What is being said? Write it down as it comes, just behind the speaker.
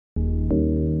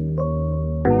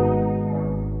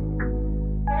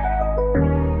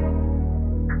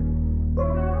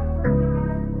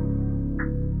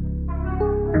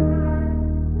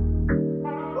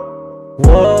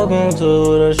Welcome to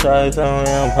the Chi-Town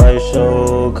Empire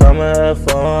Show. Come and have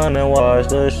fun and watch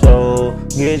the show.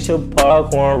 Get your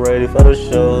popcorn ready for the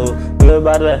show. We're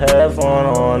about to have fun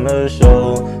on the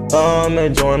show. Come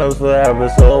and join us for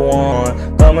episode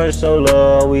 1. Come and show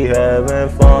love, we having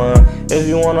fun. If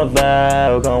you wanna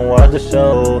vibe, come watch the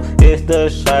show. It's the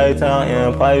Chi-Town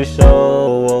Empire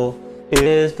Show.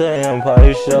 It's the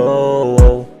Empire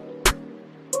Show.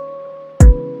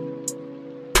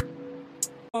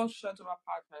 Shout to my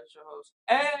podcast, your host,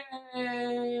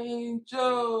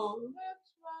 Angel.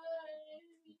 That's my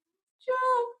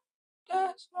Angel.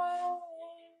 That's my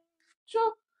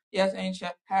Angel. Yes, Angel.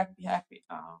 Happy.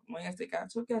 Wednesday,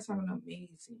 guys. Hope you guys have an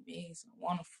amazing,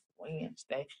 wonderful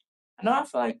Wednesday. I know I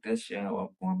feel like this year we're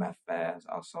going by fast.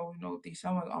 Also,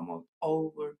 December's almost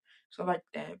over, so like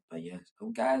that. But yes,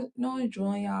 hope guys,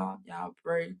 enjoying y'all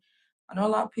break. I know a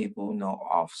lot of people,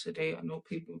 off today. I know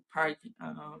people probably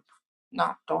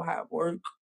not don't have work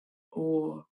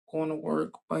or going to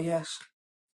work. But yes.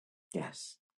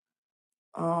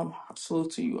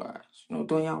 Salute to you guys.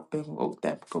 Doing y'all thing. Go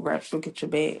grab, go get your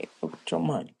bag, go get your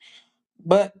money.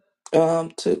 But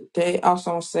today I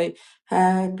also want to say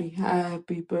happy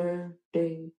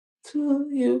birthday to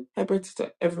you. Happy birthday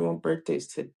to everyone birthdays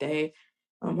today.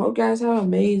 Hope you guys have an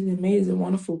amazing,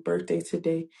 wonderful birthday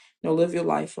today. Live your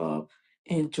life up.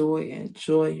 Enjoy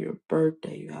your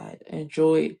birthday, you guys.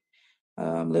 Enjoy.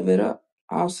 Live it up.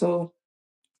 Also,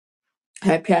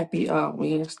 happy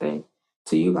Wednesday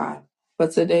to you guys.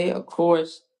 But today, of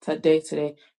course, today,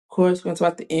 of course, we're gonna talk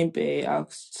about the NBA.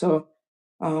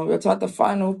 We're gonna talk the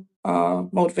final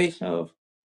motivation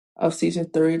of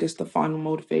season 3. This is the final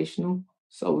motivational.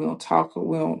 So we're gonna talk.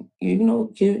 We're gonna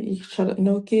give each other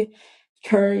get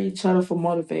carry each other for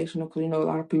motivational because a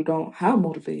lot of people don't have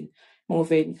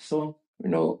motivating. So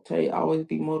today always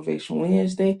be motivation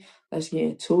Wednesday. Let's get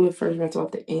into it. First, we're gonna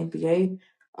talk about the NBA,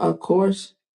 of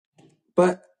course.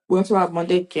 But we'll talk about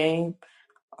Monday game.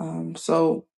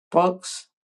 So Bucks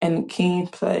and King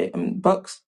play.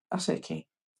 Bucks. I said King.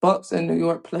 Bucks and New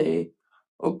York play.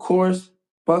 Of course,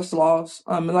 Bucks lost.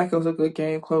 Like it was a good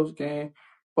game, close game.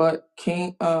 But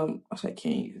King. I said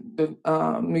King. The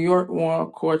New York won,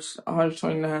 of course,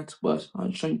 129 to Bucks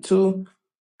 122.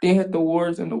 Then hit the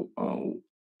Warriors and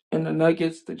the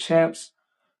Nuggets, the champs.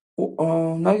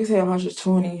 Nuggets had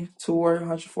 120 to Warriors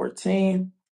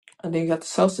 114. And then you got the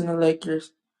Celtics and the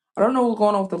Lakers. I don't know what's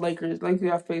going on with the Lakers. Lakers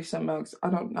got faced something else. I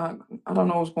don't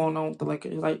know what's going on with the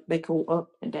Lakers. Like they go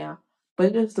up and down.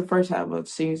 But it's the first half of the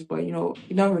season. But you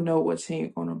never know what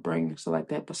team gonna bring and stuff like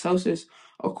that. But Celtics,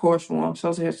 of course, won.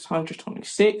 Celtics has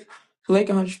 126. The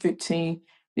Lakers 115.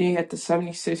 Then you got the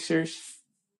 76ers.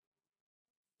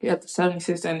 You got the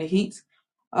 76ers and the Heat.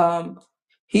 Um,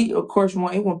 Heat, of course,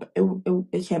 won.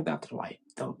 It came down to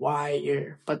the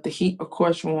wire. But the Heat, of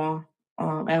course, won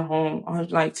at home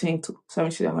 119 to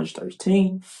 76,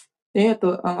 113. They had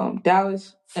the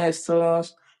Dallas and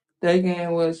Suns. That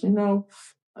game was, it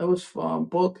was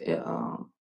booked at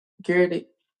Garrett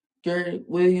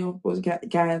Williams got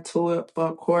into it,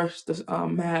 but of course the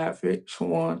Mavericks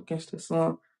won against the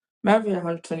Suns. Mavericks had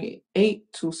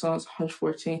 128 to Suns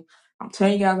 114. I'm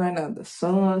telling you guys right now, the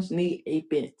Suns need a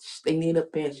bench. They need a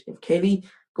bench. If KD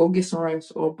go get some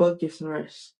rest or Buck get some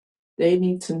rest, they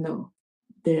need to know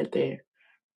they're there.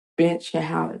 Bench can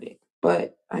handle it.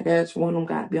 But I guess one of them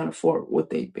got to be on the floor with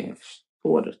their bench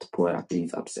for to pull out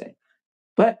these upset.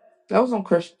 But that was on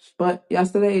Christmas. But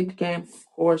yesterday the game, of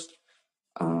course,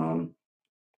 um,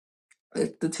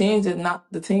 the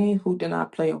team who did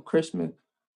not play on Christmas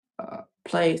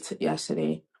played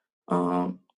yesterday.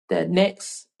 The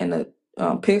Nets and the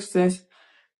Pistons.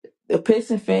 The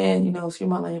Piston fan, excuse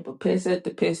my language, but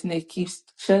the Piston, they keep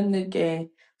shutting the game,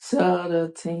 sell the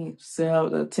team.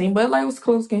 But like it was a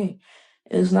close game.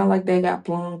 It's not like they got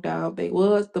blown out.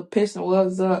 The Piston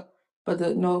was up, but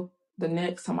the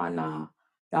next time y'all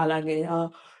not getting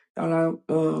y'all not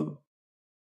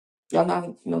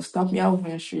y'all not stopping y'all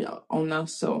winning streak on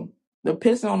us. So the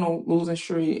Piston on a losing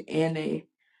streak and a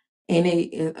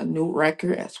new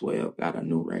record as well. Got a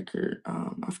new record.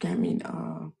 I forget how many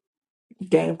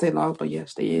games they lost, but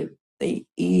yes, they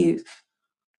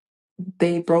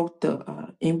broke the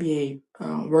NBA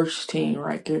worst team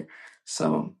record.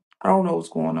 So I don't know what's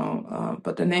going on.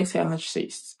 But the next had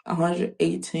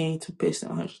 118 to Pistons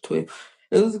 112.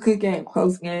 It was a good game,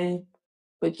 close game,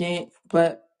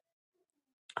 but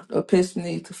the Pistons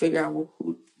need to figure out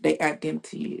who their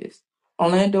identity is.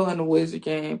 Orlando and the Wizard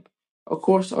game. Of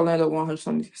course, Orlando won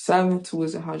 177 to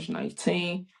Wizard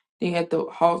 119. Then you had the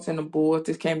Hawks and the Bulls.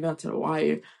 This came down to the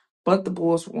wire. But the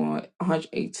Bulls won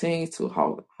 118 to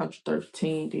Hawks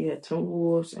 113. They had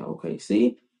Timberwolves and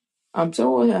OKC.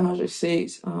 Timberwolves had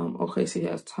 106. OKC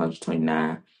has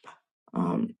 129.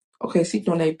 OKC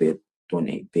doing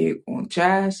they big on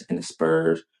Jazz and the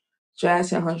Spurs. Jazz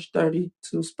had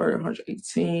 132, Spurs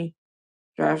 118.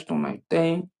 Jazz doing like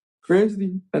thing.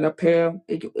 Grizzly and the Pale.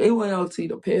 It went OT.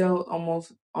 The Pale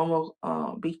almost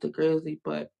beat the Grizzly,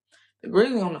 but the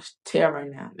Grizzlies on a tear right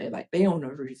now. They on the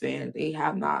revenge. They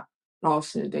have not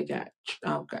lost since they got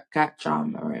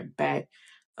John Moran back.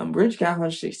 Rich got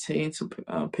 116 to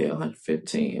Pill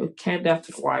 115. It came down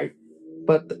to the wire,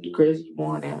 but the Grizzlies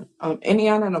won out.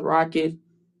 Indiana and the Rockets.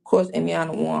 Of course,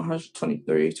 Indiana won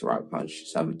 123 to Rock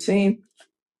 117.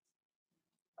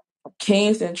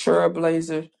 Kings and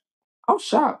Trailblazers. I'm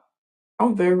shocked.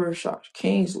 I'm very, very shocked.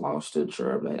 Kings lost to the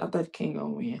Trailblazers. I thought the King gonna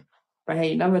win. But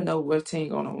hey, you never know what team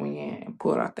gonna win and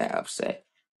pull out that upset.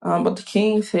 But the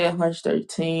Kings had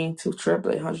 113 to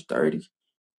Trailblazers 130.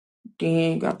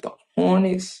 Then you got the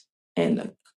Hornets and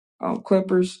the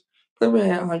Clippers. Clippers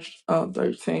had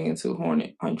 113 to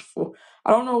Hornet 104.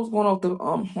 I don't know what's going on with the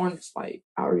Hornets. Like,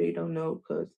 I really don't know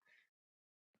because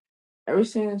ever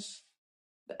since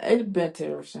it's been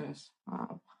ever since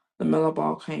the Miller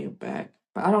Ball came back.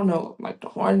 But I don't know, like the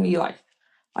Hornets need like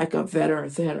a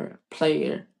veteran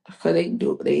player because they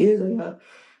is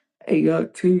a young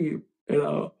team,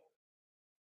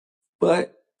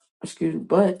 But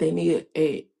but they need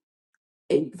a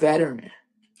veteran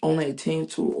on their team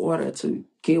to order to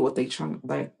get what they trying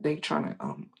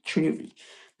to achieve,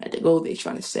 like the goal they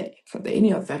trying to set because they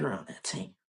need a veteran on that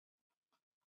team.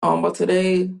 But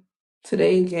today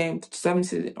game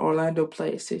 17 Orlando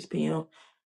play at 6 p.m.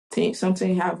 Some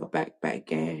team have a back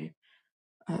game.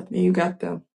 Then you got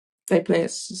they play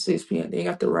at 6 p.m. Then you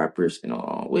got the Raptors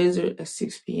and Wizards at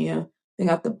 6 p.m. Then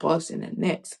you got the Bucks and the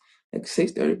Nets at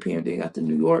 6:30 p.m. Then you got the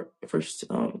New York versus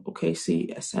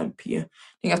OKC at 7 p.m.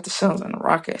 Then you got the Suns and the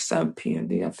Rockets at 7 p.m.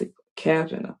 Then you got the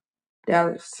Cavs and the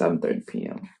Dallas at 7:30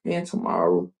 p.m. Then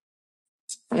tomorrow,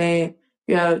 and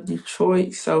you got Detroit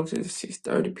Celtics at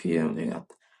 6:30 p.m.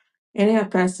 They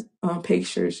have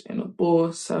Pacers and the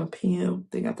Bulls 7 p.m.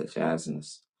 They got the Jazz and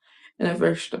the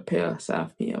versus the Pale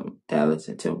 7 p.m. Dallas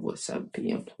and Timberwolves 7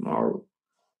 p.m. tomorrow.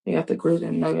 They got the Grizzlies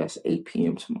and Nuggets 8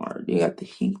 p.m. tomorrow. They got the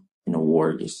Heat and the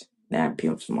Warriors 9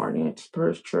 p.m. tomorrow. They got the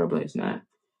Spurs Trailblazers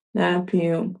 9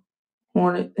 p.m.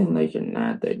 Hornets and Lakers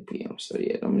 9:30 p.m. So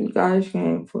yeah, guys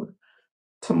game for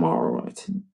tomorrow and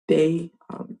today.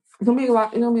 It's gonna be a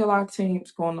lot. It's gonna be a lot of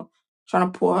teams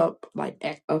trying to pull up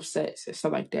like upsets and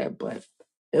stuff like that. But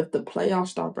if the playoffs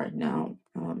start right now,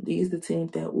 these are the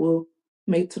teams that will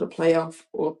make to the playoff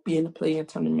or be in the play-in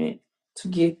tournament to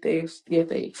get a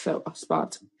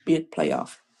spot to be in the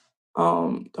playoff.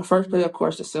 The first player, of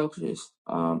course, the Celtics.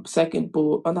 Second,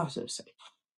 not Celtics.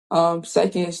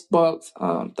 Second is Bucks.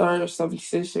 Third is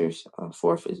 76ers.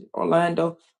 Fourth is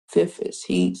Orlando. Fifth is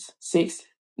Heat. Sixth,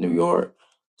 New York.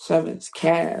 Seventh is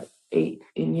Cavs. Eight,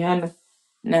 Indiana.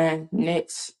 Nine,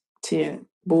 Nets. 10,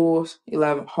 Bulls.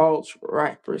 11, Hawks.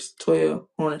 Raptors. 12,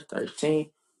 Hornets. 13.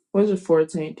 Wizards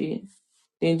 14.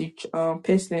 Then the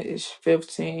Pistons is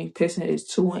 15. Pistons is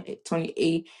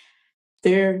 28.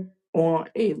 They're on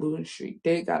a losing streak.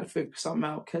 They got to figure something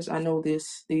out because I know the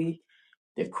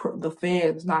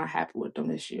fans not happy with them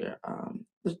this year.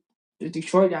 The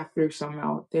Detroit got figured something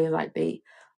out. They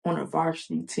on a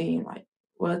varsity team. Like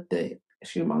what the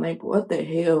excuse my language, what the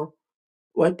hell?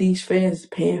 What these fans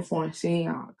paying for and seeing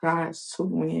our guys to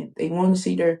win? They want to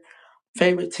see their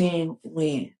favorite team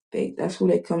win. That's who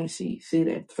they come to see. See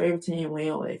their favorite team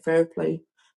win or their favorite play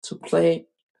to play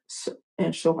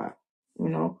and show out. You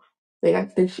know, they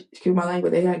got this. Excuse my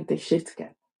language. They got to get their shit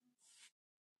together.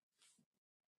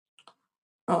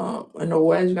 In the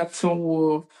West, you got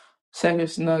Timberwolves, second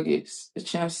is Nuggets, the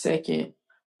champs second,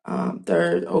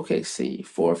 third OKC,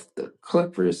 fourth the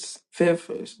Clippers, fifth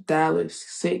is Dallas,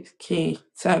 sixth Kings,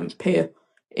 seventh Pale,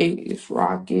 eight is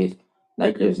Rockets,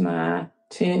 Lakers 9,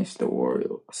 10 is the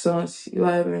Warriors, Suns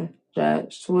 11,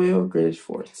 Jazz 12, Grizzlies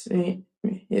 14,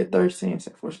 13,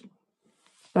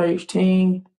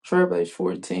 13, Trailblazers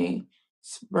 14,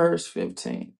 Spurs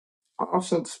 15.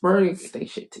 Also, the Spurs get their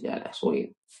shit together. That's weird.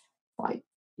 Like,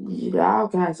 y'all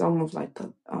guys almost like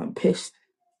the Pistons.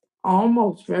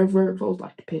 Almost very, very close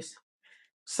like the Pistons.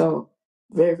 So,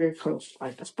 very, very close.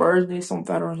 Like, the Spurs need some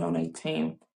veterans on their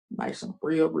team. Like, some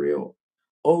real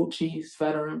OGs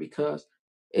veteran because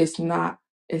it's not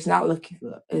looking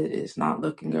good. It's not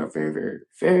looking good.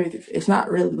 It's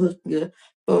not really looking good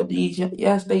for these,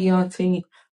 yes, they young team,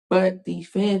 but these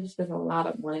fans spend a lot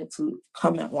of money to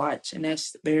come and watch, and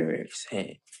that's very, very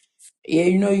sad. Yeah,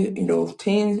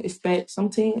 some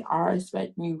teams are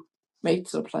expecting you make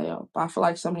to the playoff. But I feel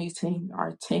like some of these teams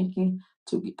are tanking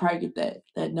to probably get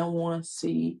that number one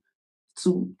seed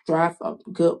to draft a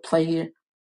good player.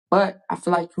 But I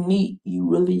feel like you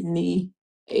really need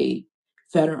a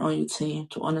veteran on your team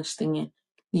to understand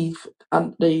these.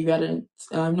 That you gotta,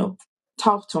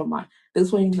 talk to them. Like, this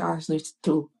is what you guys need to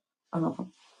do.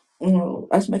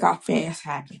 Let's make our fans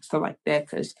happy, stuff like that.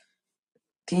 Because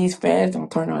these fans don't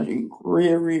turn on you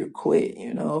real quick.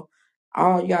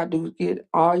 All you gotta do is get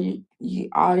all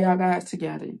y'all guys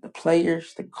together, the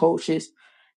players, the coaches,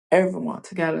 everyone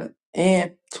together,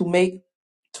 and to make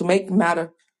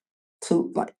matter,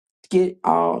 to like get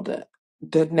all the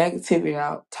negativity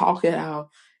out, talk it out,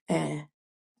 and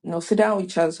sit down with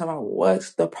each other, talk about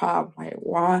what's the problem, like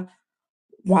why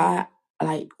why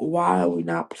are we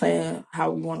not playing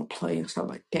how we want to play and stuff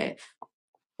like that.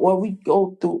 What we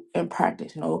go through in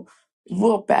practice, if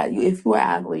you're an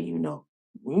athlete,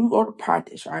 when you go to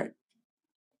practice, right?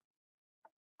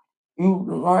 You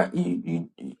learn,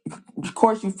 of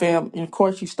course you film, and of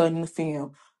course you studying the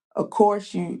film, of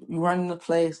course you running the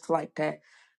plays like that.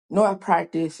 At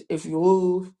practice, if you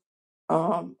lose,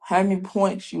 how many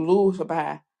points you lose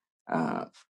by, uh,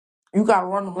 you gotta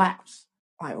run them laps,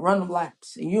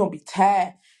 and you gonna be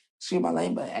tired. Excuse my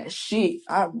language, but that shit,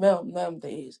 I remember them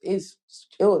days. It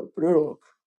was brutal.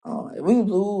 If we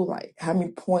lose, like how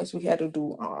many points we had to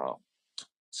do,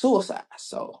 suicide.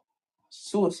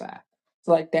 Suicide.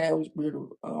 So like that, it was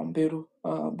brutal. Beautiful.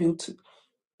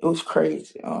 It was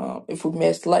crazy. If we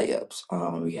missed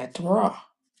layups, we had to run.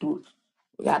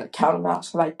 We got to count them out,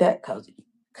 so like that, cause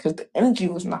the energy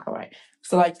was not right.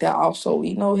 So like that. Also,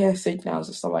 we had sit downs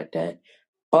and stuff like that,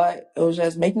 but it was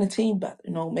just making the team better.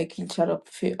 Making each other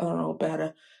feel,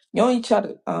 better. Each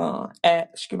other,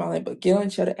 excuse my language, but get on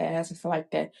each other ass and stuff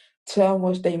like that. Tell them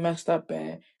what they messed up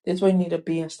at. This way you need to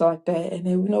be and stuff like that, and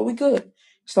then we good,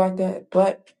 stuff like that.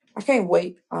 But I can't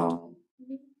wait.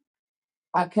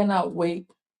 I cannot wait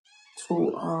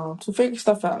to figure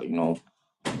stuff out.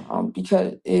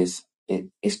 Because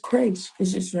it's crazy.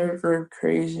 It's just very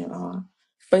crazy.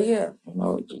 But yeah,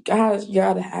 you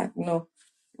gotta have,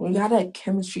 we gotta have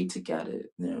chemistry together.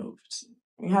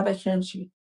 We have that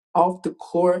chemistry off the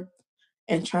court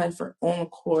and transfer on the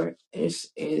court.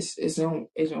 Is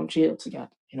on jail together.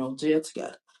 Jail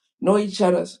together. Know each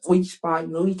other's weak spot.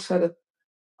 Know each other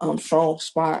strong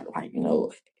spot.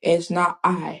 It's not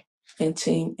in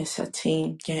team. It's a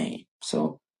team game.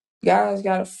 So guys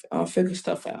gotta figure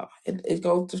stuff out. It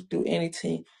goes through any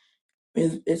team.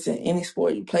 It's in any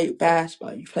sport. You play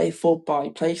basketball, you play football,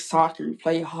 you play soccer, you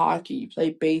play hockey, you play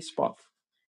baseball.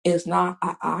 It's not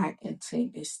in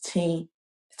team. It's team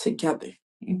together.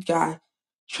 You got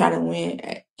try to win.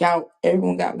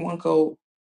 Everyone got one goal.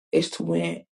 Is to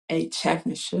win a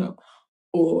championship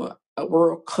or a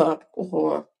World Cup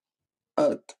or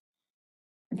a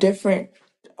different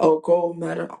gold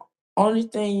medal. Only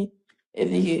thing it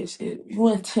is if you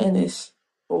in tennis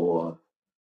or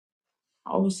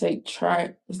I would say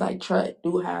track. It's like track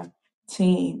do have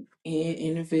team and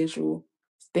individual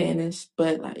standings,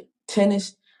 but like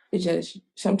tennis, it just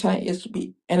sometimes it should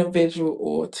be individual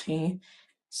or team.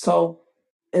 So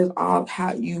it's all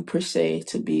how you per se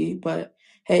to be. But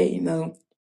hey,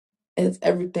 it's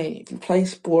everything. If you play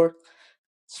sports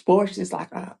is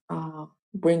like a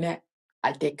bring that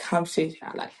like that conversation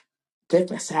like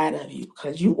different side of you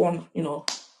because you want to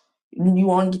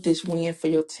get this win for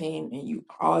your team and you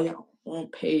all y'all on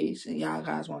page and y'all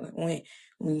guys want to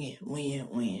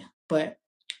win. But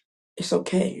it's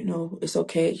okay, it's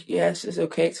okay. Yes, it's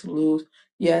okay to lose.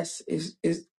 Yes, it's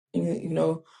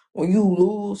when you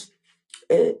lose,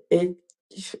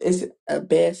 it's a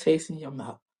bad taste in your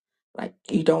mouth. Like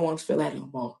you don't want to feel that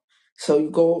anymore. So you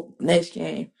go next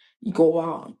game, you go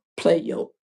out and play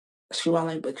your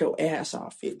but your ass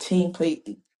off. Your team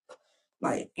played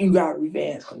like you got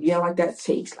revenge. You don't like that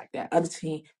taste, like that other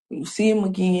team. When you see them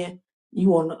again, you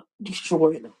want to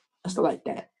destroy them and stuff like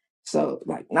that. So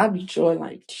like not destroy them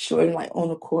like on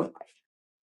the court,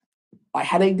 like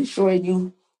how they destroyed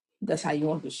you. That's how you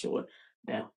want to destroy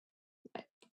them. Like,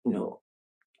 you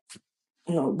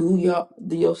know, do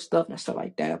your stuff and stuff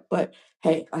like that. But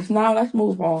hey, let's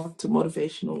move on to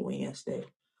Motivational Wednesday,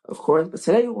 of course. But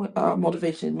today,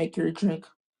 motivation make your drink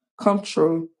come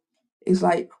true. It's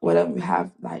like whatever you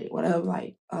have, like whatever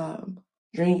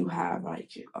dream you have,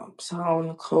 like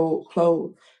sound, cold,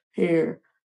 clothes, hair,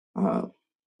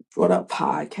 what up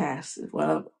podcasts, what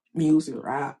up music,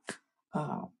 rap,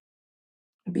 uh,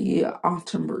 be an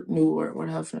entrepreneur, or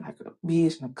whatever, like a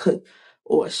business cook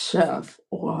or a chef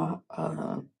or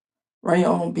run your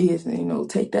own business.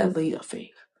 Take that lead of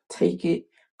faith, take it,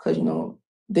 cause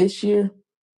this year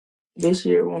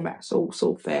went back so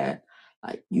fast.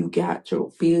 Like you got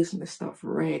your business stuff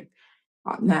ready.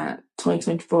 Now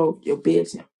 2024, your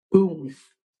business boom,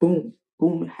 boom,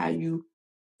 boom. How you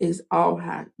is all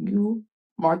how you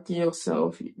market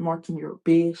yourself, marking your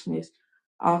business.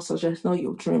 Also, just know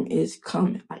your dream is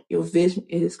coming. Like your vision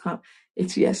is coming.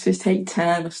 It's yes, it take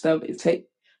time and stuff. It take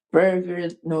very,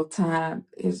 very no time.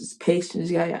 It's just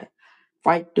patience. You gotta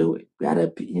fight through it. You gotta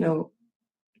be, you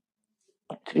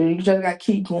just gotta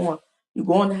keep going. You're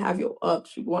going to have your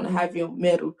ups. You're going to have your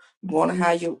middle. You're going to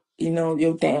have your,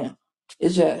 your down.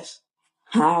 It's just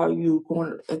how you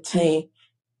going to attain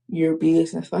your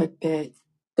business like that.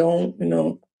 Don't,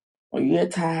 when you're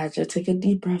tired, just take a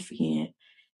deep breath in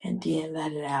and then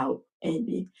let it out and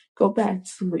then go back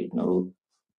to it. Don't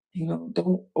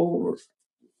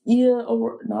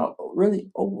not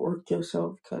really overwork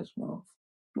yourself because, you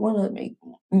want to make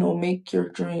your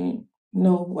dream,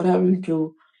 whatever you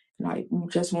do, like, you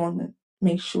just want to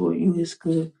make sure you is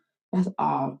good. That's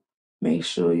all. Make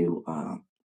sure you,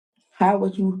 how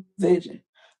would you vision?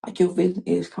 Like your vision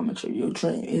is coming true. Your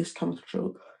dream is coming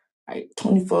true. Like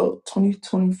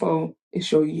 2024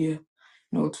 is your year.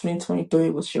 2023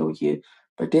 was your year.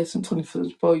 But this in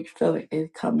 2024, you feel like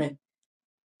it's coming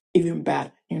even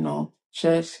better,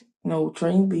 Just,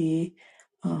 dream big.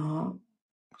 Um,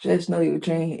 just know your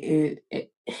dream is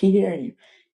here.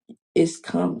 It's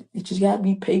coming. You just gotta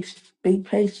be patient. Be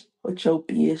patient with your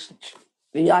business.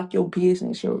 Be like your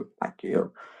business, your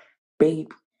baby.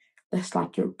 That's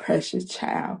like your precious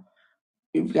child.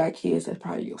 If you got kids, that's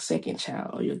probably your second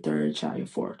child, or your third child, your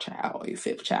fourth child, or your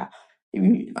fifth child.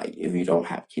 If you don't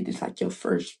have kids, it's like your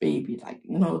first baby. Like,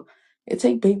 it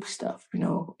take baby stuff,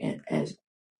 and as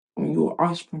when you're an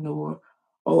entrepreneur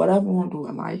or whatever you want to do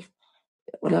in life,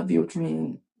 whatever your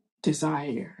dream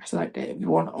desire, it's like that. If you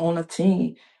want to own a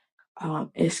team,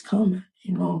 it's coming,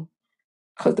 because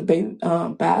the baby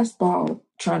basketball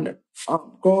trying to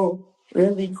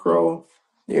really grow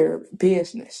their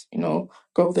business,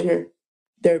 grow their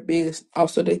business.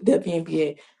 Also, the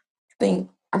WNBA.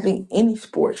 I think any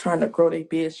sport trying to grow their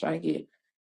business, trying to get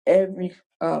every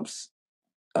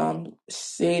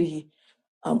city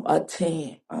a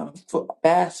team for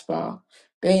basketball.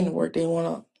 They ain't work. They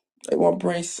want to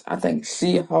bring. I think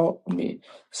Seahawk.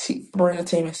 Bring a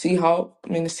team in Seahawk.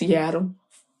 In Seattle.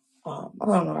 I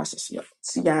don't know. I said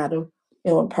Seattle.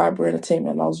 They want probably bring a team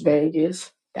in Las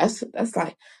Vegas. That's good,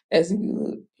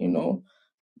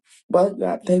 But you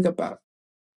gotta think about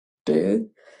that,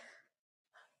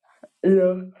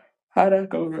 how that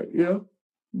go, right,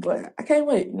 But I can't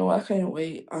wait. I can't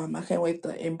wait. I can't wait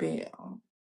the NBA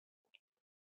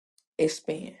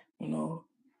expand.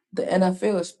 The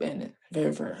NFL is expanding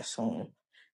very, very soon.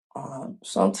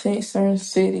 Certain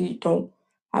city don't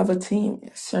have a team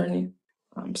in certain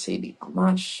city. I'm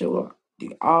not sure.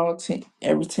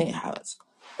 Every team has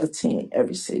a team in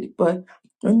every city. But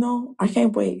I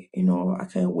can't wait. I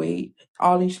can't wait.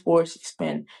 All these sports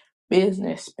expand,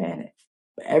 business expanding,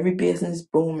 every business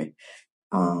booming.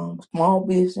 Small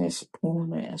business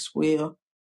booming as well.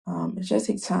 It just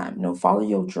takes time. Follow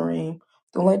your dream.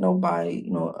 Don't let nobody,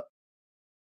 no,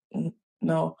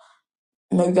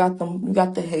 you got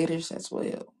the haters as well.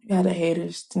 You got the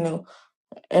haters,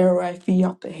 everybody feed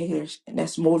off the haters, and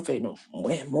that's motivating them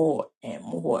and more and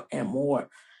more and more.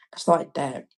 It's like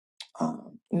that.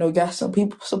 You got some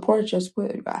people support you as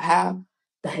well. You got to have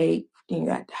the hate, then you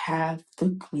got to have the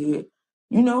good,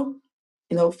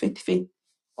 50-50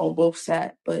 on both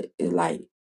sides, but it's like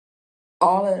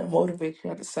all of them motivate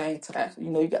you at the same time. So,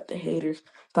 you got the haters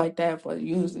like that, but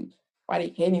usually why they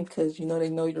hating because they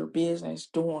know your business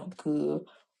doing good,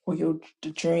 or the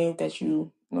dream that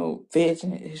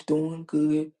vision is doing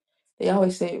good. They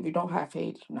always say if you don't have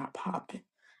haters, you're not popping,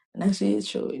 and that's it,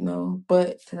 true.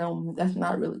 But to them, that's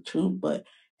not really true. But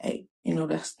hey,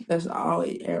 that's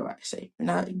always everybody say. You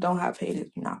don't have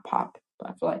haters, you're not popping. But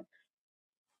I feel like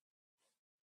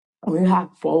when you have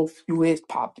both, you is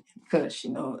popping because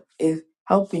it's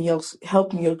helping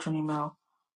your dream out.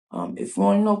 If you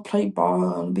want to play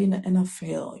ball, be in the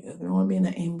NFL, if you want to be in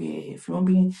the NBA, if you want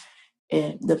to be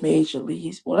in the major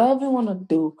leagues, whatever you want to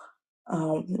do,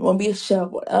 you want to be a chef,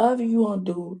 whatever you want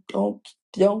to do,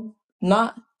 don't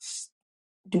not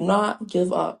do not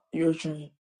give up your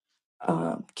dream.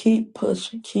 Keep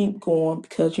pushing, keep going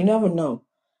because you never know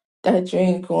that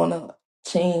dream gonna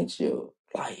change your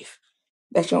life.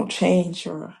 That's gonna change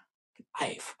your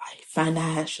life, like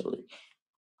financially.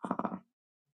 Uh,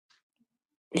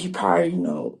 you probably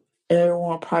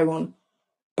everyone probably want to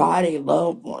buy their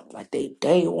loved one, like they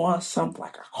want something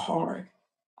like a car,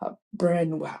 a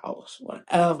brand new house,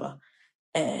 whatever,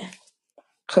 and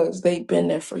because they've been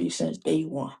there for you since day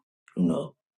one, you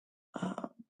know. Uh,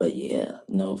 but yeah,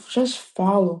 just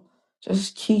follow,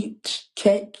 just keep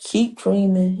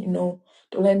dreaming,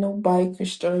 Don't let nobody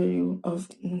disturb you of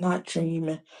not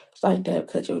dreaming. It's like that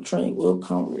because your dream will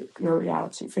come with your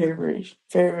reality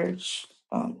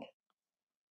um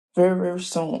very, very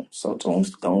soon. So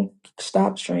don't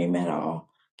stop dreaming at all.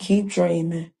 Keep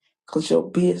dreaming because your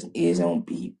business is gonna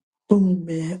be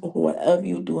booming, or whatever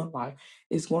you do in life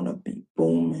is gonna be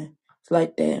booming. It's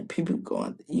like that.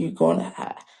 You're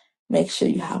gonna make sure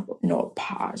you have a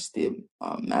positive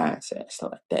mindset,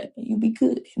 stuff like that. And you be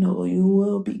good. You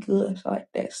will be good, stuff like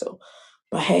that. So,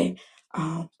 but hey,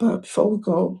 but before we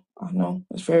go, I know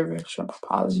it's very, very short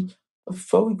apology. But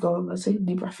before we go, let's take a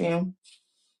deep breath in.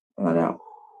 Let out.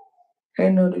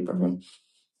 Ain't no deeper from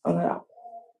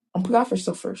put God first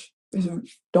stuff first. If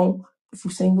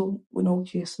you're single with no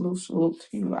kids, salute to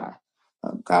you.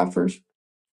 God first,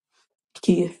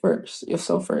 kid first,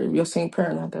 yourself first. If you're a single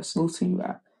parent like that, salute to you.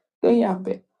 Then you have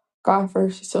it. God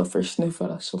first, yourself first,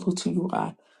 sniffer, salute to you.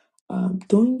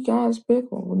 Doing God's big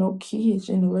one with no kids,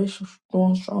 generation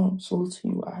going strong, salute to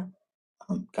you.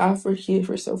 God first, kid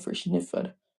first, self first,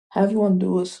 sniffer. Have you want to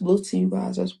do it, salute to you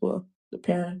guys as well. The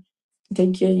parent.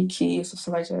 Take care of your kids and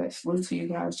stuff like that. Salute to you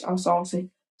guys. Also, I want to say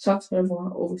shout out to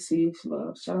everyone overseas.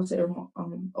 Love. Shout out to everyone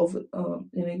over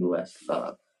in the US.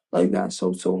 Love you guys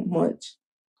so much.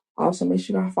 Also, make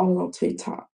sure you guys follow on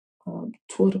TikTok,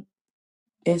 Twitter,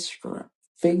 Instagram,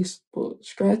 Facebook.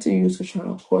 Subscribe to the YouTube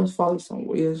channel. Of course, follow some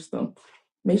wisdom.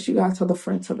 Make sure you guys tell a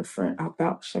friend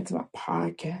about Shout to My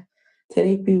Podcast.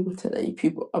 Tell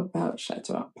people about Shout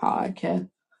to My Podcast.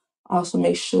 Also,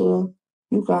 make sure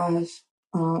you guys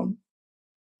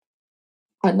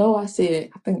I know I said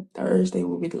I think Thursday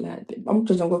will be the last day. I'm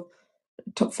just gonna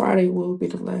go. Friday will be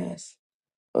the last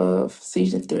of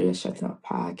season 3 of Shut Up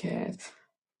Podcast.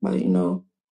 But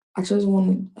I feel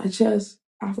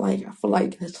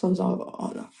like let's close off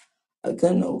on a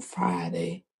good note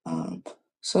Friday.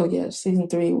 So yeah, season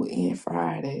 3 will end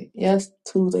Friday. Yes,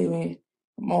 Tuesday when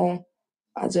come on.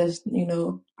 I had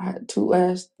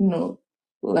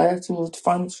last two was the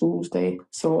final Tuesday.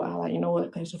 So I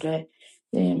what, that's okay.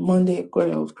 Then Monday, of course,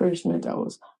 it was Christmas. I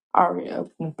was already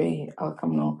up in the bed. I was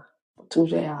coming on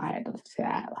Tuesday. I had to say,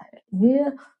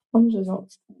 I'm just on.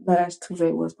 Last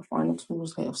Tuesday was the final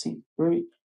Tuesday of season 3.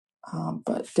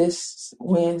 But this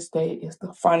Wednesday is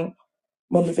the final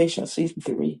motivation of season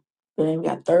 3. Then we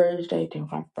got Thursday, then we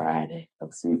got Friday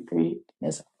of season 3.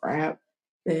 That's a wrap.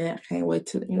 Then I can't wait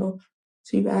to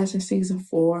see you guys in season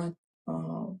 4.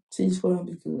 Season 4 will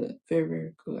be good, very,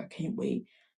 very good. I can't wait.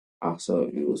 Also,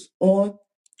 it was on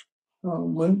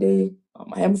Monday.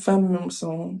 I have a family member,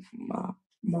 so my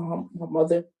mom, my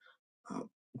mother,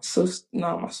 sister,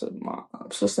 not my sister, my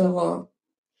sister-in-law,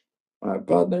 my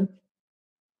brother.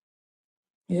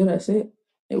 Yeah, that's it.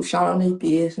 They were shot on their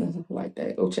business and stuff like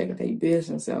that. Go check out their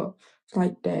business out. It's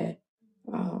like that.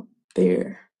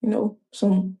 They're,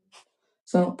 some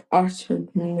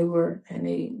entrepreneur and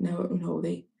they never,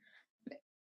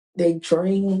 they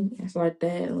dream and stuff like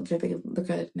that. Look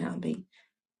at it now.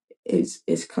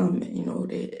 It's coming.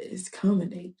 It's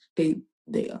coming. The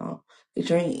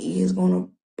dream is gonna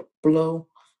blow.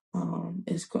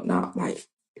 It's not like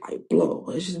blow.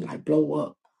 It's just like blow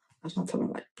up. That's what I'm talking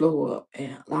about, like blow up.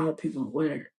 And a lot of people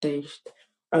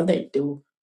they do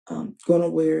gonna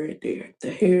wear their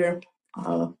hair,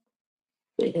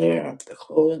 the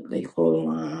clothes, they clothing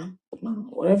line,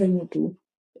 whatever you do.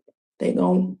 They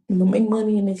gonna make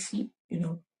money in their sleep.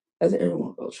 As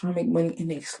everyone goes, trying to make money in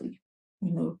their sleep.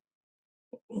 You know,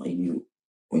 when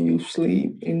you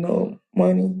sleep,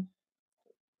 money,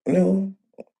 you know,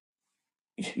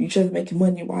 you just making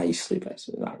money while you sleep. That's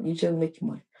like you just making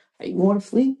money. Like you want to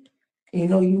sleep, and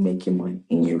you making money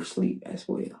in your sleep as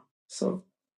well. So,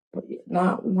 but yeah,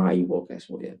 not while you woke as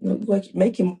well. Like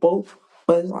making both,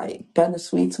 but it's like better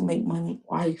sweet to make money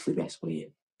while you sleep as well.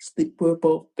 Sleep we're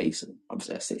both basic. I'm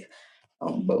just saying,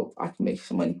 both. I can make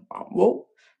some money while I'm woke.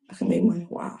 I can make money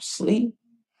while I sleep.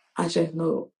 I just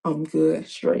know I'm good,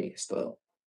 straight stuff.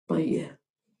 But yeah.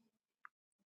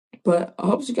 But I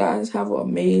hope you guys have an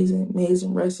amazing,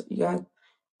 amazing rest of you guys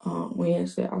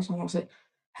Wednesday. I also want to say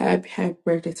happy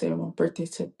birthday to everyone. Birthday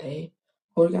today.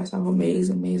 Hope you guys have an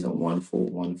amazing, amazing, wonderful,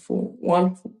 wonderful,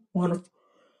 wonderful, wonderful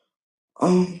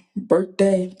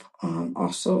birthday.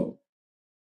 Also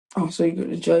you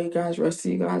can enjoy you guys, rest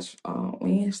of you guys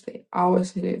Wednesday. I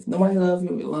always say this. Nobody love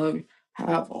you, we love you.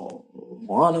 Have a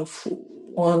wonderful,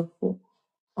 wonderful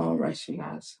rest of you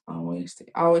guys on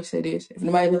Wednesday. I always say this. If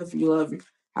nobody love you, love you.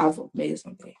 Have an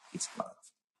amazing day. Peace and love.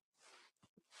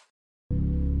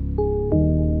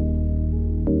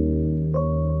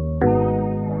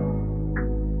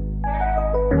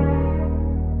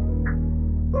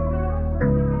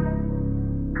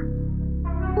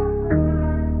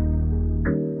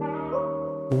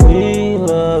 We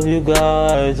love you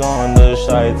guys on the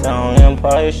Chi-Town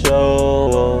Empire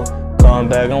Show. Come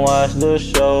back and watch the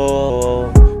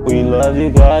show. We love you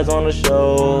guys on the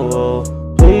show.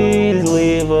 Please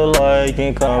leave a like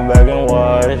and come back and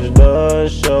watch the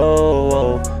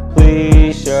show.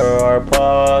 Please share our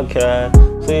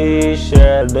podcast. Please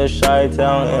share the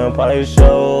Chi-Town Empire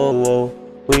Show.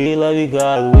 We love you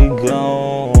guys, we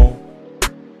gone.